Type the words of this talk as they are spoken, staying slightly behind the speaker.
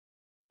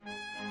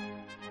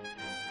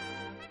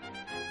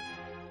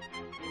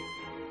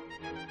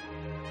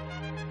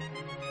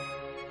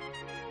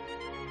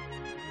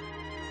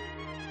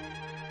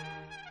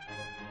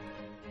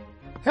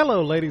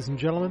Hello, ladies and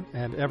gentlemen,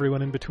 and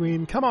everyone in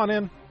between. Come on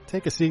in,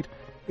 take a seat.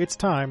 It's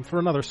time for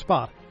another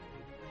spot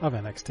of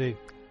NXT.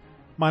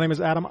 My name is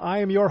Adam. I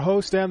am your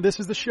host, and this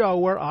is the show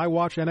where I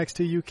watch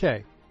NXT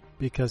UK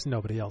because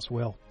nobody else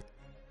will.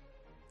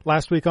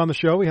 Last week on the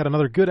show, we had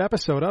another good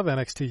episode of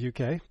NXT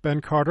UK. Ben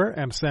Carter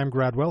and Sam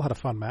Gradwell had a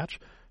fun match.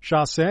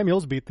 Shaw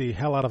Samuels beat the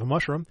hell out of a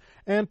mushroom,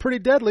 and Pretty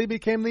Deadly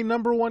became the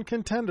number one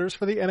contenders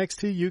for the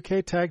NXT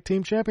UK Tag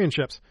Team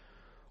Championships.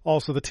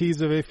 Also the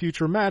tease of a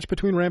future match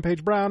between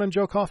Rampage Brown and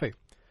Joe Coffey.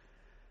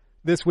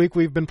 This week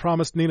we've been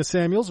promised Nina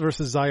Samuels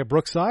versus Xia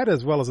Brookside,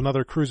 as well as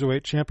another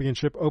Cruiserweight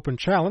Championship Open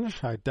Challenge.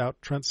 I doubt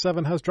Trent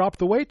Seven has dropped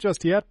the weight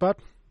just yet, but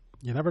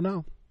you never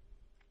know.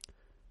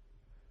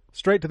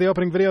 Straight to the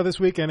opening video this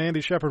week, and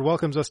Andy Shepherd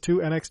welcomes us to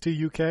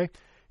NXT UK.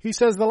 He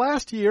says the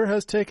last year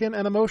has taken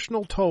an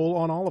emotional toll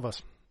on all of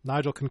us.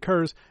 Nigel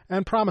concurs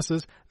and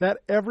promises that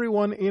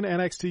everyone in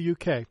NXT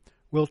UK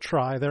will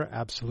try their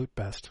absolute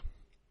best.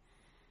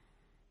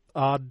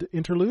 Odd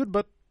interlude,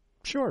 but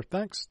sure,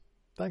 thanks.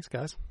 Thanks,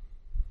 guys.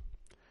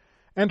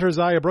 Enter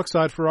Xia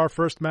Brookside for our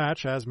first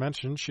match. As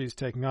mentioned, she's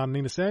taking on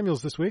Nina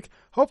Samuels this week.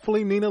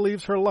 Hopefully Nina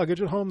leaves her luggage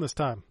at home this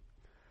time.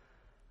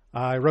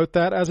 I wrote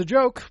that as a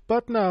joke,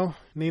 but no.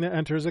 Nina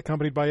enters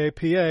accompanied by a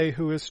PA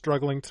who is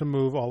struggling to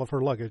move all of her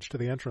luggage to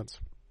the entrance.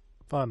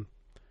 Fun.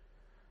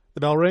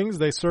 The bell rings,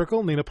 they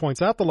circle. Nina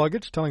points out the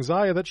luggage, telling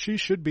Xia that she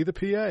should be the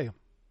PA.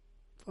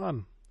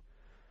 Fun.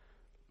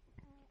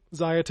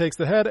 Xia takes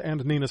the head,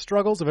 and Nina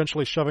struggles,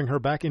 eventually shoving her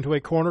back into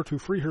a corner to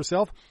free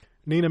herself.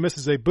 Nina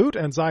misses a boot,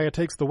 and Xia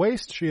takes the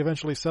waist. She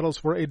eventually settles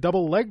for a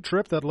double leg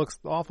trip that looks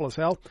awful as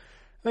hell.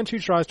 Then she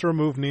tries to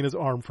remove Nina's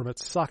arm from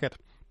its socket.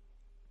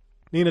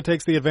 Nina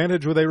takes the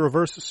advantage with a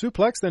reverse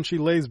suplex, then she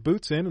lays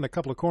boots in a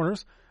couple of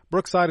corners.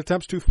 Brookside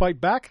attempts to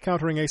fight back,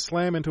 countering a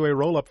slam into a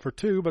roll-up for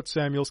two, but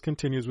Samuels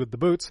continues with the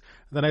boots,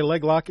 then a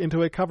leg lock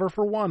into a cover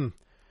for one.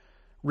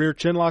 Rear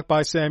chinlock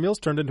by Samuels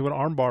turned into an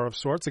armbar of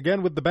sorts,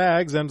 again with the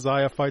bags, and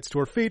Xia fights to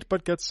her feet,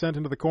 but gets sent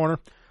into the corner.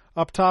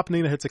 Up top,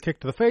 Nina hits a kick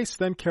to the face,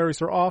 then carries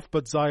her off,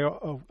 but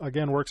Xia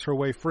again works her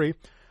way free.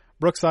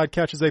 Brookside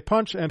catches a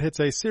punch and hits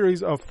a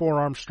series of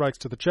forearm strikes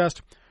to the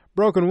chest.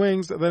 Broken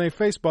wings, then a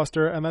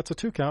facebuster, and that's a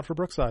 2 count for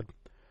Brookside.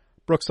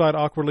 Brookside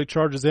awkwardly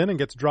charges in and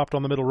gets dropped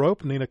on the middle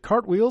rope. Nina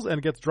cartwheels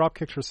and gets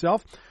drop-kicked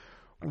herself.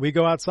 We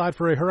go outside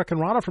for a Hurricane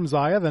Rana from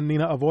Xia, then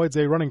Nina avoids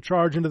a running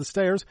charge into the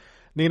stairs.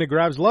 Nina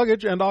grabs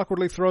luggage and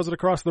awkwardly throws it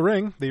across the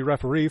ring. The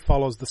referee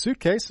follows the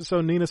suitcase,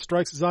 so Nina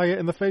strikes Xia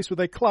in the face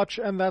with a clutch,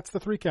 and that's the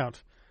 3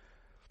 count.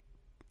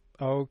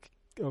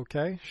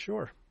 Okay,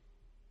 sure.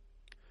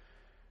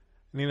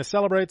 Nina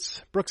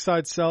celebrates.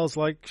 Brookside sells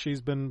like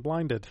she's been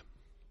blinded.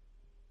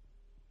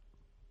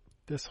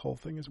 This whole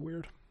thing is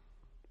weird.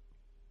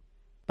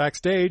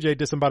 Backstage, a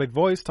disembodied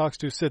voice talks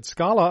to Sid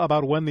Scala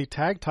about when the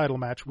tag title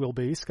match will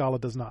be. Scala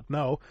does not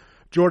know.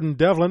 Jordan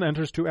Devlin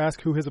enters to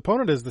ask who his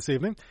opponent is this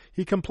evening.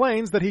 He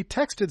complains that he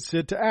texted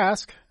Sid to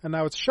ask, and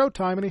now it's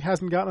showtime and he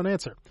hasn't gotten an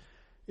answer.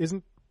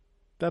 Isn't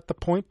that the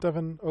point of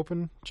an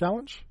open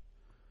challenge?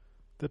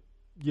 That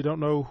you don't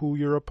know who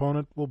your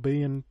opponent will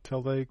be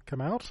until they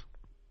come out?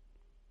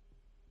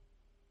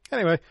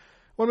 Anyway,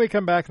 when we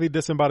come back, the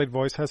disembodied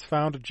voice has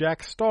found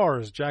Jack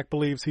Stars. Jack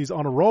believes he's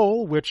on a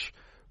roll, which...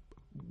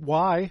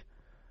 why?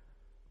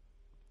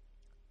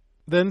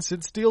 Then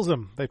Sid steals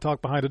him. They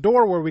talk behind a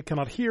door where we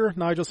cannot hear.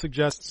 Nigel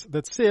suggests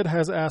that Sid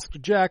has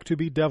asked Jack to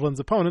be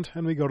Devlin's opponent,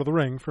 and we go to the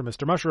ring for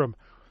Mr. Mushroom.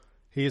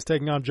 He is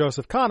taking on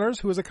Joseph Connors,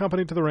 who is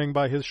accompanied to the ring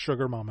by his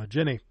sugar mama,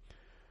 Ginny.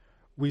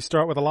 We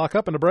start with a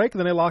lockup and a break,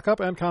 then a lockup,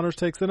 and Connors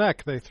takes the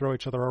neck. They throw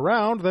each other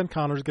around, then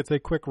Connors gets a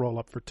quick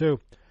roll-up for 2.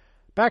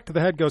 Back to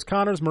the head goes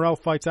Connors. Morrell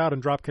fights out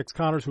and drop-kicks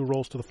Connors, who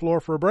rolls to the floor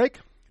for a break.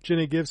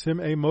 Ginny gives him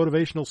a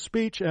motivational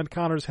speech, and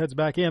Connors heads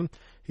back in.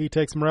 He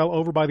takes Morrell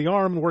over by the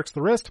arm and works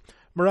the wrist.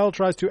 Morrell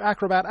tries to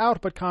acrobat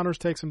out, but Connors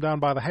takes him down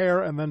by the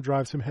hair and then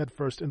drives him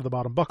headfirst into the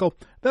bottom buckle,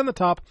 then the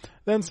top,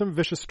 then some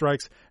vicious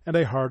strikes, and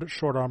a hard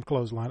short-arm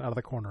clothesline out of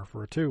the corner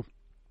for a 2.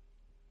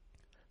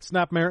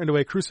 Snapmare into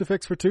a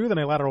crucifix for 2, then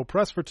a lateral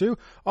press for 2,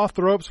 off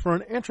the ropes for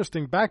an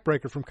interesting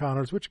backbreaker from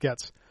Connors, which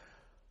gets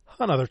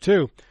another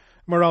 2.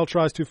 Morrell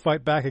tries to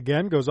fight back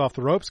again, goes off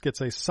the ropes,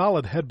 gets a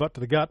solid headbutt to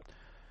the gut.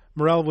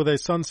 Morrell with a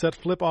sunset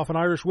flip off an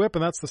Irish whip,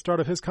 and that's the start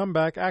of his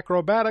comeback.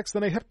 Acrobatics,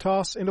 then a hip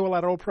toss into a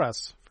lateral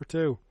press for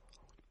 2.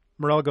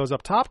 Morrell goes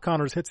up top.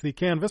 Connors hits the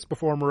canvas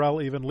before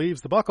Morrell even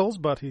leaves the buckles,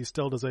 but he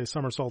still does a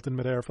somersault in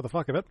midair for the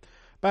fuck of it.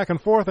 Back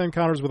and forth, and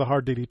Connors with a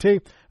hard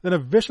DDT. Then a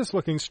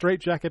vicious-looking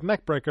straitjacket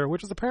neckbreaker,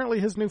 which is apparently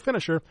his new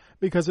finisher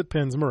because it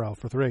pins Morrell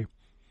for 3.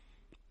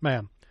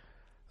 Man,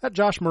 that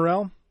Josh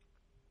Morrell,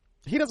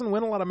 he doesn't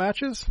win a lot of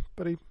matches,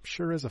 but he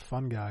sure is a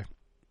fun guy.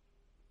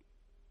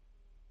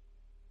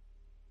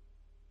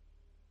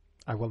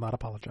 I will not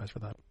apologize for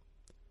that.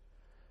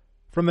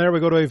 From there, we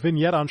go to a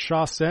vignette on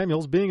Shaw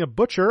Samuels. Being a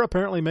butcher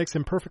apparently makes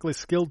him perfectly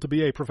skilled to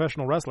be a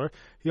professional wrestler.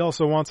 He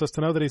also wants us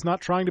to know that he's not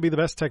trying to be the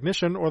best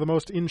technician or the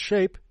most in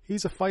shape.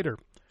 He's a fighter.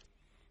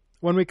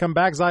 When we come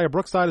back, Xia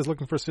Brookside is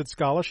looking for Sid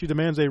Scala. She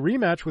demands a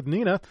rematch with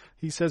Nina.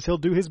 He says he'll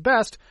do his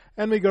best,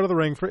 and we go to the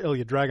ring for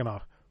Ilya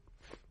Dragunov.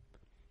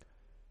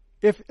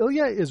 If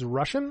Ilya is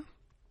Russian,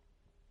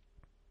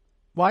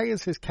 why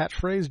is his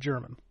catchphrase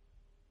German?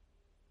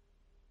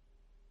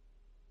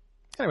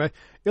 Anyway,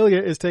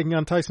 Ilya is taking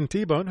on Tyson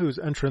T-Bone, whose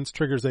entrance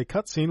triggers a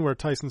cutscene where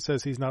Tyson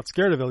says he's not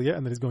scared of Ilya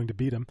and that he's going to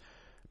beat him.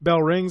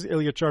 Bell rings,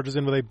 Ilya charges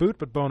in with a boot,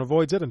 but Bone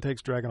avoids it and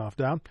takes Dragunov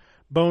down.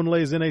 Bone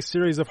lays in a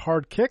series of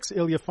hard kicks.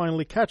 Ilya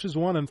finally catches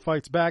one and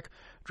fights back.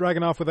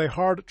 Dragunov with a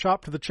hard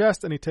chop to the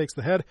chest, and he takes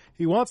the head.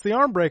 He wants the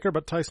arm breaker,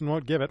 but Tyson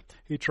won't give it.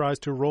 He tries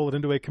to roll it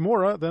into a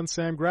Kimura, then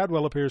Sam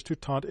Gradwell appears to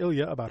taunt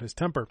Ilya about his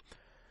temper.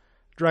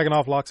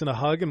 Dragunov locks in a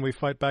hug, and we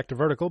fight back to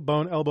vertical.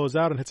 Bone elbows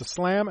out and hits a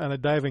slam and a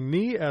diving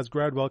knee as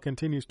Gradwell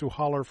continues to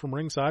holler from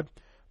ringside.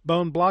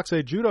 Bone blocks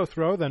a judo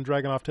throw, then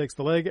Dragunov takes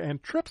the leg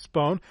and trips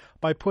Bone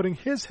by putting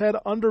his head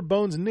under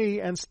Bone's knee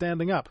and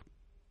standing up.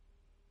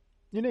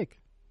 Unique.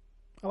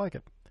 I like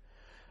it.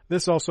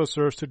 This also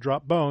serves to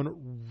drop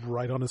Bone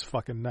right on his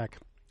fucking neck.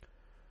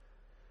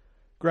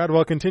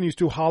 Gradwell continues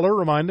to holler,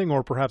 reminding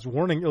or perhaps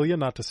warning Ilya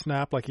not to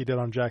snap like he did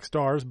on Jack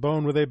Stars.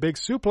 Bone with a big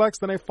suplex,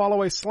 then a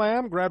follow-away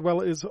slam.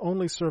 Gradwell is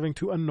only serving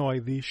to annoy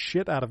the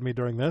shit out of me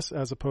during this,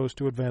 as opposed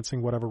to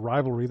advancing whatever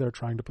rivalry they're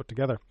trying to put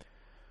together.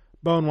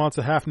 Bone wants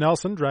a half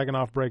Nelson.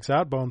 Dragunov breaks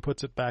out. Bone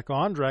puts it back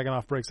on.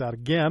 Dragunov breaks out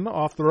again.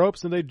 Off the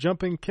ropes and a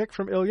jumping kick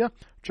from Ilya.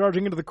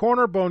 Charging into the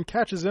corner, Bone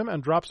catches him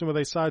and drops him with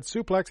a side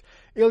suplex.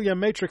 Ilya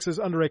matrixes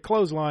under a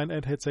clothesline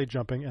and hits a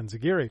jumping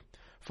enziguri.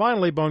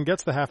 Finally, Bone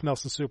gets the half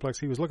Nelson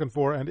suplex he was looking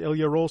for, and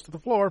Ilya rolls to the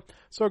floor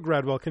so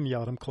Gradwell can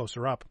yell at him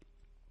closer up.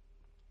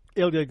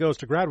 Ilya goes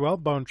to Gradwell.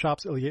 Bone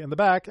chops Ilya in the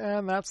back,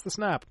 and that's the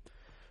snap.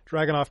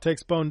 Dragunov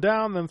takes Bone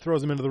down, then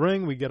throws him into the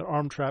ring. We get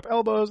arm trap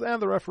elbows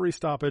and the referee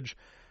stoppage.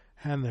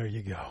 And there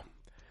you go.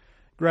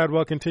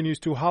 Gradwell continues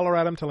to holler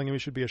at him, telling him he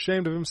should be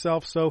ashamed of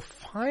himself. So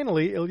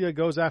finally, Ilya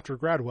goes after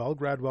Gradwell.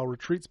 Gradwell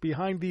retreats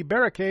behind the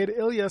barricade.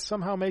 Ilya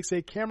somehow makes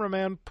a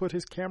cameraman put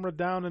his camera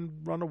down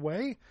and run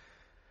away.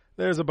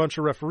 There's a bunch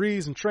of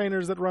referees and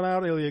trainers that run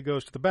out. Ilya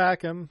goes to the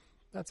back, and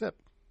that's it.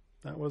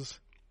 That was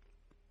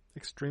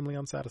extremely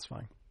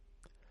unsatisfying.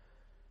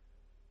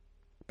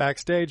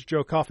 Backstage,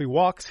 Joe Coffey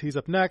walks. He's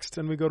up next,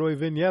 and we go to a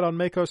vignette on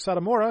Meiko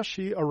Satomura.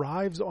 She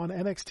arrives on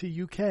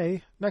NXT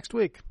UK next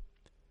week.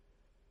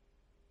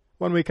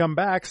 When we come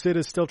back, Sid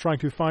is still trying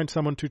to find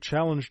someone to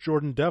challenge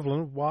Jordan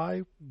Devlin.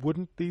 Why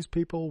wouldn't these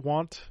people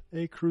want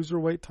a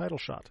cruiserweight title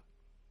shot?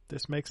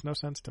 This makes no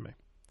sense to me.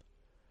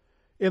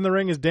 In the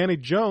ring is Danny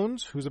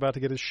Jones, who's about to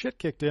get his shit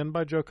kicked in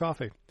by Joe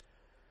Coffey.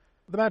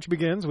 The match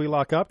begins. We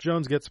lock up.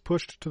 Jones gets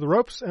pushed to the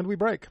ropes, and we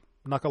break.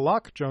 Knuckle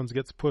lock. Jones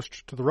gets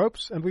pushed to the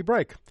ropes, and we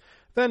break.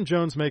 Then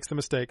Jones makes the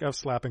mistake of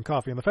slapping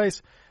Coffey in the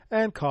face,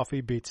 and Coffey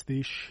beats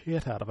the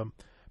shit out of him.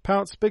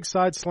 Pounce, big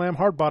side slam,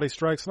 hard body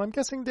strikes, and I'm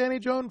guessing Danny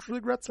Jones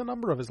regrets a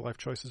number of his life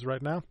choices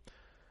right now.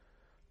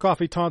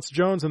 Coffey taunts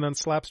Jones and then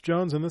slaps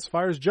Jones, and this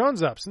fires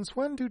Jones up. Since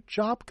when do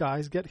job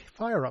guys get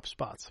fire-up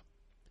spots?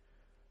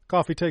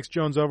 Coffey takes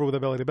Jones over with a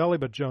belly-to-belly,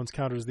 but Jones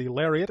counters the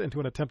lariat into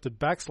an attempted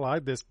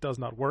backslide. This does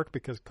not work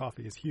because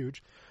Coffey is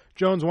huge.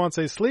 Jones wants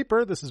a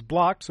sleeper. This is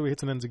blocked, so he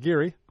hits an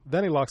enziguri.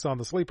 Then he locks on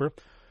the sleeper.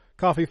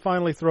 Coffey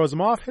finally throws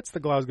him off, hits the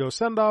Glasgow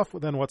send-off,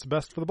 then what's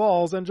best for the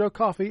balls, and Joe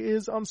Coffey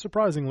is,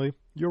 unsurprisingly,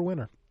 your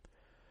winner.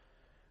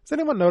 Has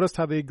anyone noticed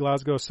how the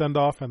Glasgow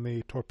send-off and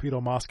the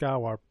Torpedo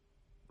Moscow are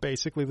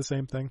basically the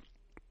same thing?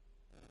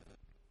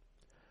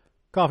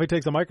 Coffey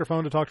takes a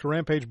microphone to talk to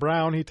Rampage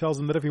Brown. He tells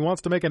him that if he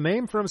wants to make a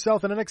name for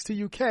himself in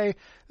NXT UK,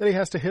 that he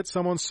has to hit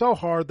someone so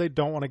hard they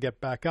don't want to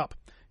get back up.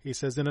 He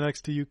says in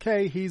NXT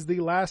UK, he's the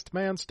last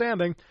man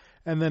standing,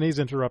 and then he's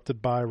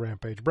interrupted by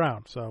Rampage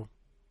Brown. So,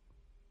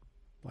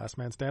 last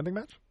man standing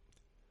match?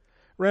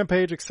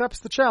 Rampage accepts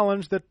the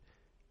challenge that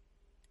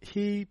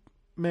he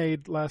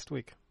made last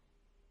week.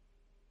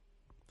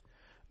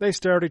 They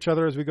stare at each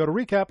other as we go to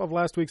recap of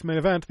last week's main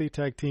event, the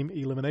tag team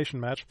elimination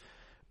match.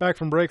 Back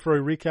from break for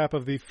a recap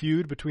of the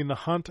feud between the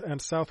Hunt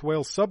and South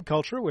Wales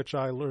Subculture, which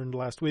I learned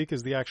last week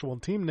is the actual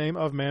team name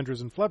of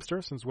Mandrews and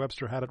Flebster, since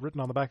Webster had it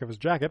written on the back of his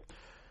jacket.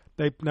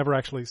 They never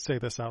actually say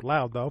this out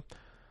loud, though.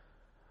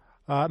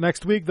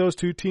 Next week, those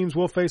two teams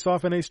will face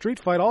off in a street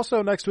fight.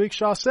 Also next week,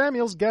 Shaw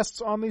Samuels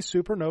guests on the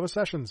Supernova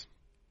Sessions.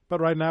 But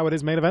right now it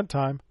is main event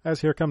time,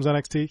 as here comes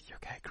NXT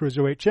UK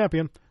Cruiserweight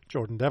Champion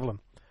Jordan Devlin.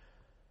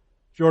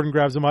 Jordan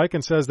grabs a mic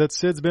and says that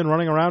Sid's been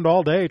running around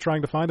all day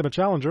trying to find him a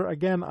challenger.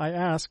 Again, I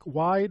ask,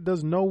 why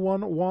does no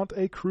one want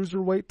a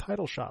cruiserweight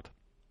title shot?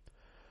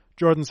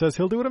 Jordan says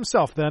he'll do it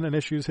himself then and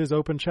issues his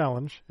open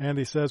challenge.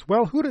 Andy says,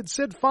 well, who did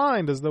Sid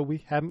find? As though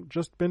we hadn't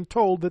just been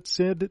told that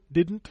Sid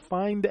didn't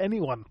find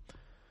anyone.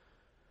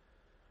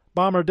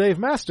 Bomber Dave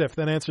Mastiff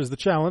then answers the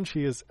challenge.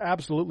 He is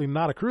absolutely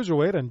not a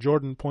cruiserweight, and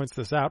Jordan points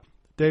this out.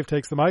 Dave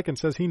takes the mic and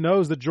says he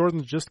knows that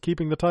Jordan's just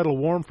keeping the title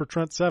warm for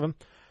Trent Seven.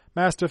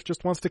 Mastiff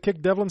just wants to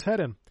kick Devlin's head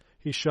in.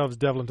 He shoves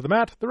Devlin to the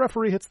mat. The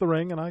referee hits the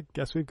ring, and I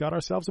guess we've got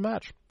ourselves a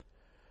match.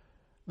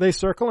 They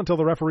circle until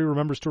the referee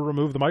remembers to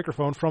remove the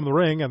microphone from the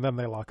ring, and then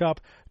they lock up.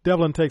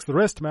 Devlin takes the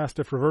wrist.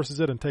 Mastiff reverses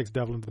it and takes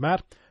Devlin to the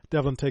mat.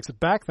 Devlin takes it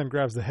back, then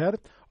grabs the head.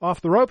 Off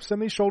the ropes, and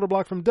the shoulder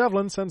block from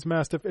Devlin sends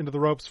Mastiff into the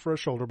ropes for a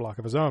shoulder block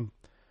of his own.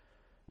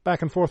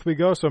 Back and forth we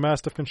go so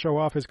Mastiff can show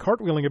off his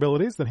cartwheeling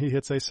abilities, then he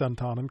hits a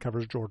senton and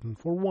covers Jordan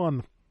for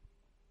 1.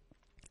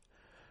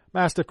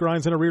 Mastiff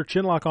grinds in a rear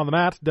chinlock on the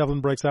mat.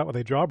 Devlin breaks out with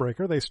a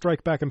jawbreaker. They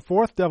strike back and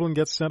forth. Devlin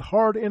gets sent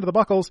hard into the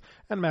buckles,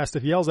 and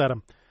Mastiff yells at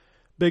him.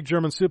 Big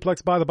German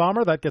suplex by the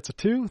Bomber. That gets a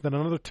 2, then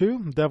another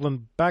 2.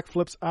 Devlin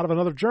backflips out of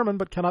another German,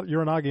 but cannot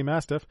Uranagi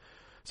Mastiff,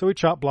 so he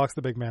chop blocks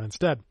the big man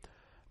instead.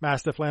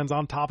 Mastiff lands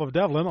on top of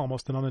Devlin,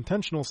 almost an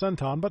unintentional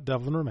senton, but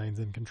Devlin remains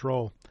in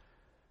control.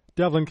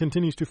 Devlin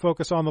continues to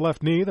focus on the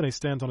left knee, then he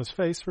stands on his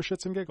face for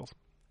shits and giggles.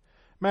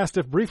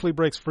 Mastiff briefly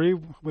breaks free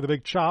with a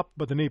big chop,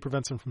 but the knee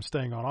prevents him from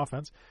staying on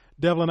offense.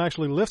 Devlin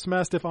actually lifts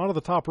Mastiff onto the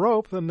top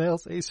rope, then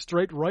nails a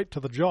straight right to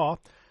the jaw.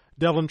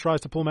 Devlin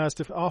tries to pull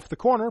Mastiff off the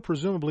corner,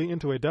 presumably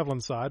into a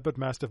Devlin side, but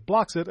Mastiff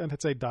blocks it and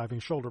hits a diving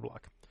shoulder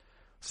block.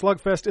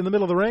 Slugfest in the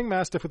middle of the ring,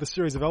 Mastiff with a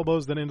series of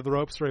elbows, then into the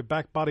ropes for a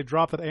back body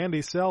drop that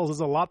Andy sells is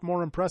a lot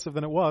more impressive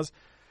than it was.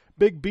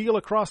 Big Beal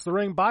across the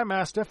ring by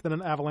Mastiff, then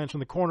an avalanche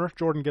in the corner.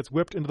 Jordan gets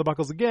whipped into the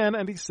buckles again,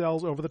 and he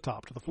sells over the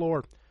top to the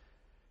floor.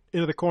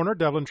 Into the corner,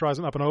 Devlin tries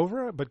an up and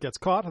over, but gets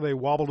caught. They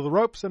wobble to the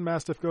ropes, and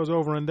Mastiff goes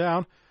over and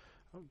down.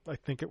 I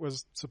think it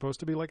was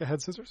supposed to be like a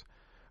head scissors.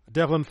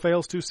 Devlin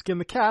fails to skin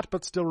the cat,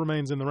 but still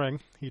remains in the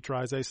ring. He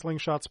tries a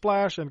slingshot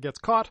splash and gets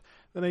caught,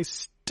 then a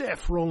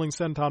stiff rolling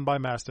senton by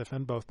Mastiff,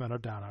 and both men are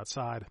down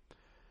outside.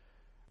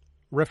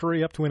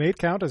 Referee up to an 8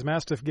 count as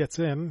Mastiff gets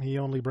in. He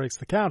only breaks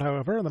the count,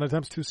 however, and then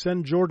attempts to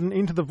send Jordan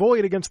into the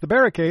void against the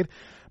barricade,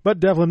 but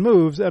Devlin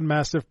moves, and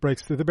Mastiff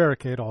breaks through the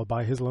barricade all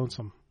by his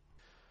lonesome.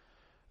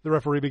 The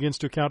referee begins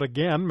to count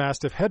again.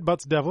 Mastiff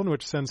headbutts Devlin,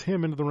 which sends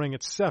him into the ring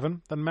at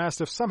 7. Then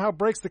Mastiff somehow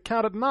breaks the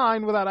count at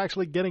 9 without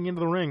actually getting into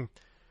the ring.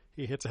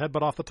 He hits a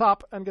headbutt off the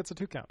top and gets a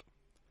 2 count.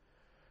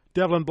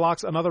 Devlin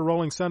blocks another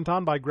rolling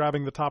senton by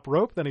grabbing the top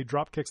rope. Then he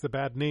drop kicks the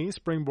bad knee.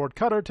 Springboard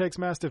cutter takes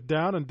Mastiff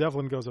down, and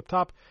Devlin goes up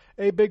top.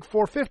 A big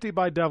 450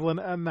 by Devlin,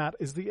 and that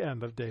is the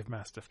end of Dave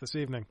Mastiff this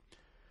evening.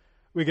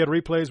 We get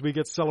replays, we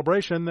get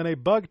celebration, then a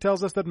bug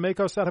tells us that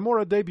Meiko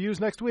Satomura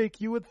debuts next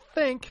week. You would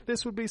think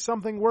this would be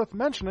something worth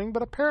mentioning,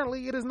 but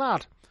apparently it is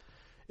not.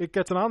 It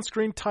gets an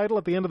on-screen title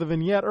at the end of the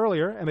vignette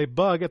earlier, and a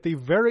bug at the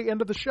very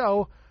end of the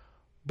show,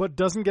 but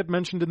doesn't get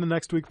mentioned in the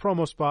next week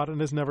promo spot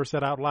and is never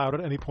said out loud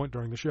at any point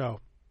during the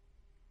show.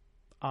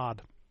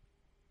 Odd.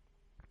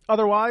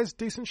 Otherwise,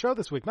 decent show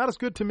this week. Not as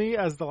good to me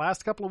as the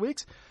last couple of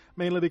weeks,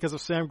 mainly because of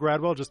Sam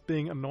Gradwell just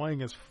being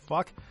annoying as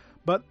fuck.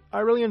 But I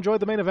really enjoyed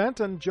the main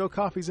event, and Joe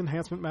Coffey's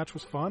enhancement match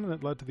was fun, and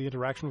it led to the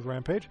interaction with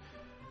Rampage.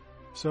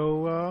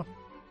 So,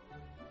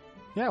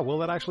 will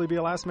that actually be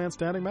a last man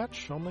standing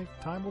match? Only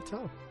time will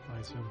tell, I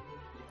assume.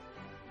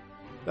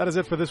 That is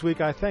it for this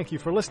week. I thank you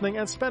for listening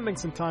and spending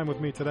some time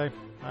with me today.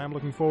 I am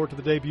looking forward to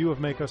the debut of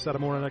Meiko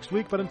Satomura next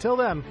week, but until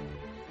then,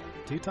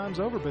 tea time's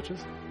over,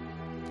 bitches.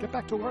 Get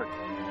back to work.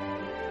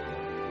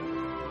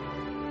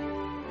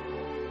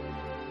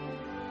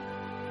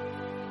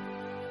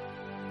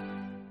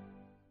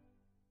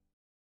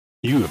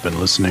 You have been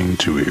listening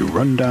to a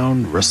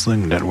Rundown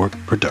Wrestling Network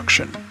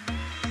production.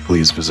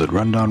 Please visit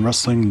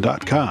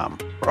rundownwrestling.com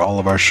for all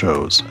of our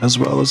shows, as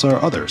well as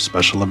our other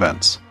special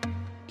events.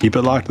 Keep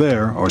it locked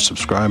there, or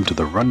subscribe to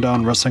the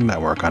Rundown Wrestling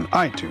Network on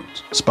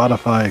iTunes,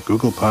 Spotify,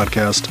 Google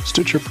Podcast,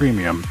 Stitcher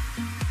Premium,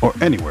 or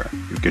anywhere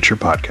you get your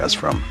podcast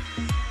from.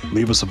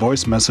 Leave us a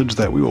voice message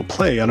that we will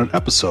play on an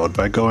episode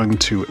by going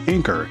to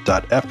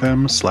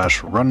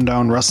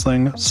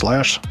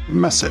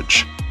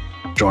anchor.fm/rundownwrestling/message.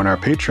 Join our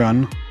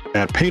Patreon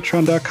at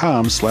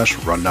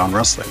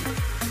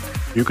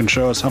patreon.com/rundownwrestling. You can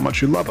show us how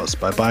much you love us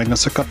by buying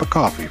us a cup of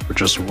coffee for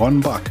just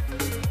 $1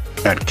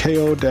 at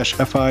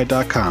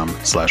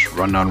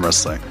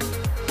ko-fi.com/rundownwrestling.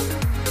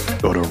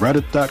 Go to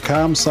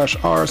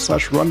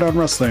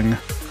reddit.com/r/rundownwrestling.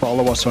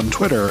 Follow us on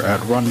Twitter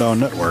at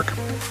Rundown Network.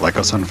 Like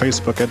us on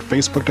Facebook at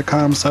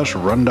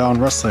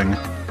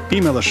facebook.com/rundownwrestling.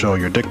 Email the show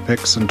your dick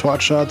pics and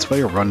twat shots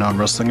via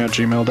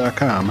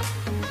rundownwrestling@gmail.com.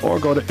 Or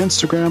go to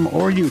Instagram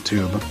or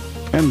YouTube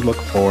and look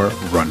for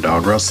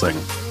Rundown Wrestling.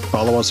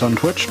 Follow us on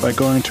Twitch by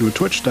going to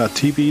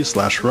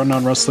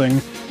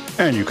twitch.tv/rundownwrestling,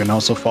 and you can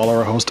also follow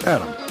our host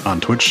Adam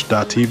on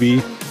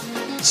twitch.tv/The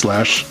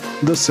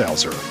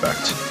Salzer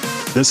Effect.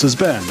 This has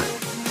been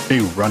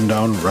a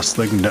Rundown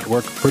Wrestling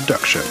Network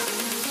production.